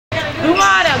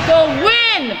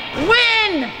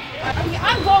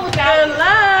I'm going with that. Good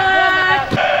luck.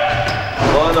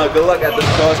 Luana, good luck at the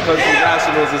cross country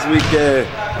nationals this weekend.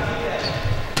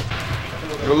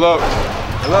 Good luck.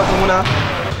 Good luck, Luana.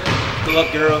 Good luck,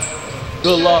 girls.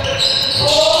 Good luck.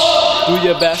 Do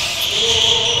your best.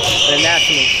 The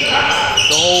nationals.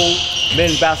 The whole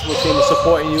men's basketball team is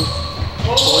supporting you.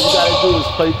 So all you gotta do is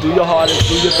play, do your hardest,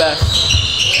 do your best,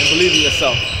 and believe in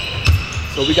yourself.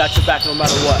 So we got your back no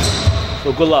matter what.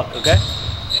 So good luck, okay?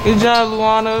 Good job,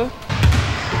 Luana.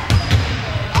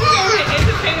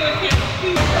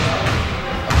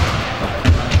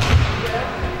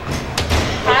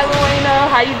 Hi, Luana.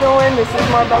 How you doing? This is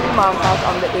my baby mom's house.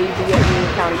 I'm the AD at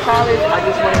Union County College. I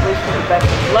just want to wish you the best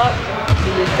of luck. Do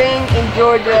your thing in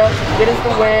Georgia. Get us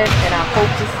the win, and I hope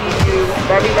to see you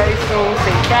very, very soon.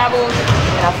 Safe travels,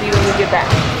 and I'll see you when you get back.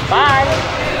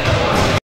 Bye.